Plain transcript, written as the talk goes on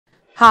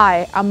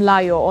Hi, I'm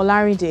Layo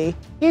Olarinde.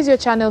 Here's your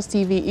Channels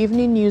TV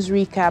evening news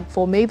recap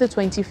for May the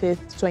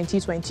 25th,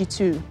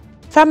 2022.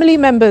 Family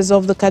members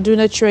of the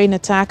Kaduna train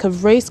attack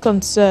have raised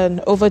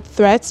concern over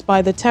threats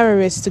by the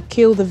terrorists to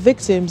kill the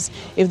victims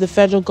if the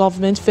federal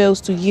government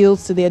fails to yield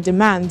to their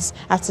demands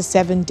after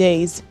 7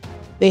 days.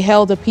 They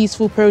held a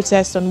peaceful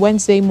protest on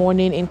Wednesday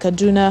morning in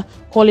Kaduna,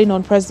 calling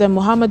on President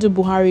Muhammadu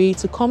Buhari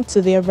to come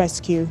to their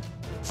rescue.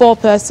 4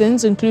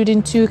 persons,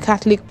 including 2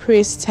 Catholic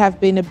priests,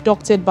 have been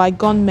abducted by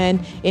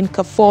gunmen in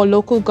Kafur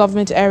local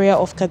government area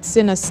of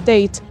Katsina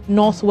State,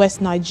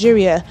 northwest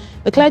Nigeria.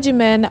 The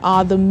clergymen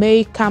are the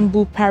May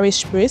Kambu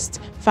parish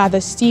priest,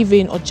 Father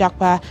Stephen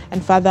Ojakpa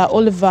and Father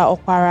Oliver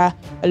Okpara,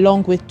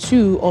 along with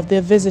 2 of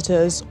their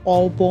visitors,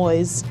 all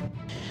boys.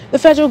 The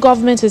federal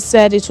government has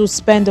said it will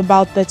spend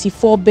about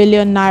 34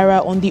 billion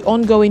naira on the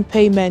ongoing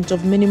payment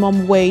of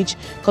minimum wage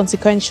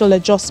consequential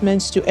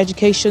adjustments to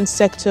education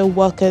sector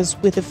workers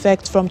with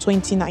effect from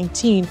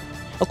 2019.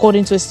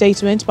 According to a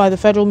statement by the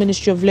Federal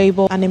Ministry of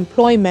Labour and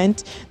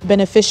Employment, the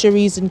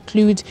beneficiaries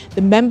include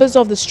the members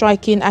of the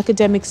striking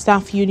Academic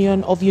Staff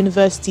Union of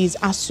Universities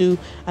ASUU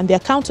and their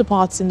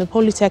counterparts in the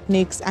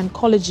polytechnics and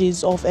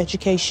colleges of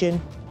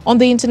education. On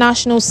the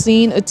international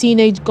scene, a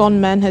teenage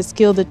gunman has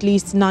killed at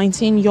least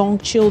 19 young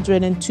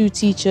children and 2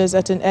 teachers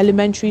at an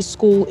elementary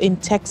school in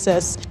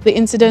Texas. The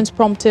incident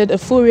prompted a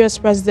furious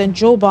President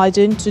Joe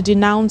Biden to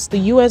denounce the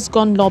U.S.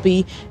 gun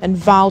lobby and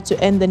vow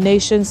to end the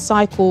nation's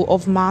cycle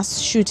of mass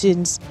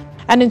shootings.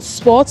 And in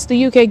sports,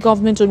 the UK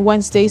government on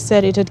Wednesday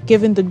said it had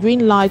given the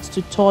green light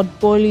to Todd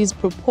Boehly's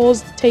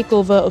proposed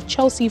takeover of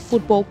Chelsea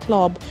Football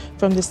Club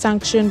from the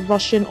sanctioned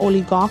Russian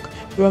oligarch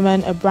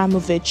Roman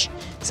Abramovich.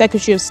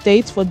 Secretary of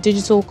State for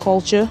Digital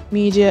Culture,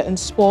 Media and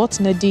Sport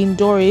Nadine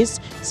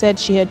Dorries said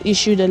she had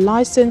issued a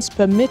license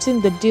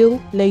permitting the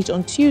deal late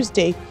on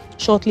Tuesday,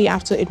 shortly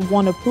after it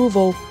won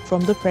approval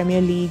from the Premier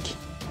League.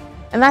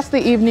 And that's the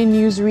evening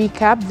news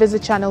recap.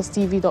 Visit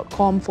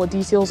channelstv.com for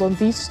details on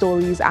these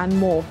stories and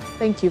more.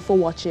 Thank you for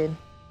watching.